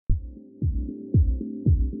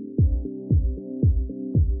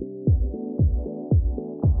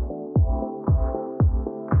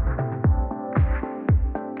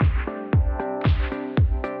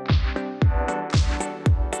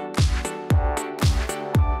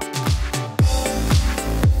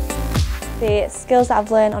The skills that I've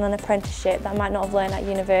learned on an apprenticeship that I might not have learned at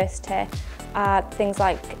university are things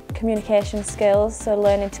like communication skills, so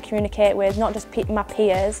learning to communicate with not just my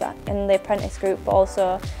peers in the apprentice group but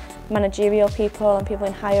also managerial people and people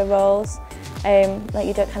in higher roles. Like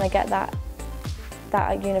you don't kind of get that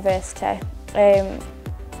at university. And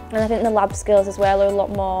I think the lab skills as well are a lot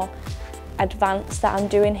more advanced that I'm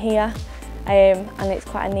doing here. And it's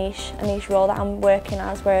quite a niche role that I'm working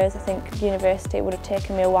as, whereas I think university would have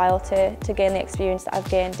taken me a while to gain the experience that I've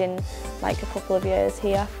gained in like a couple of years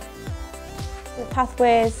here. The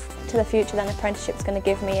pathways to the future that an apprenticeship is going to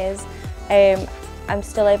give me is I'm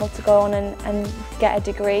still able to go on and get a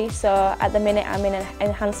degree. So at the minute I'm in an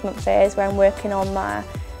enhancement phase where I'm working on my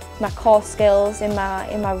core skills in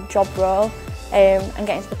my job role and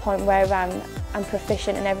getting to the point where I'm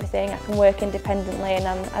proficient in everything. I can work independently and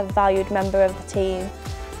I'm a valued member of the team.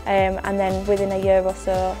 And then within a year or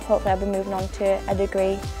so, hopefully I'll be moving on to a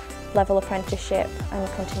degree level apprenticeship and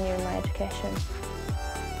continuing my education.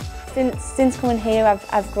 Since coming here,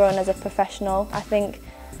 I've grown as a professional. I think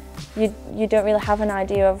you don't really have an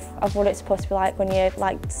idea of what it's supposed to be like when you're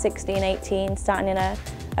like 16, 18, starting in a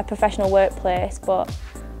professional workplace, but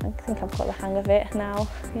I think I've got the hang of it now,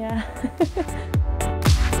 yeah.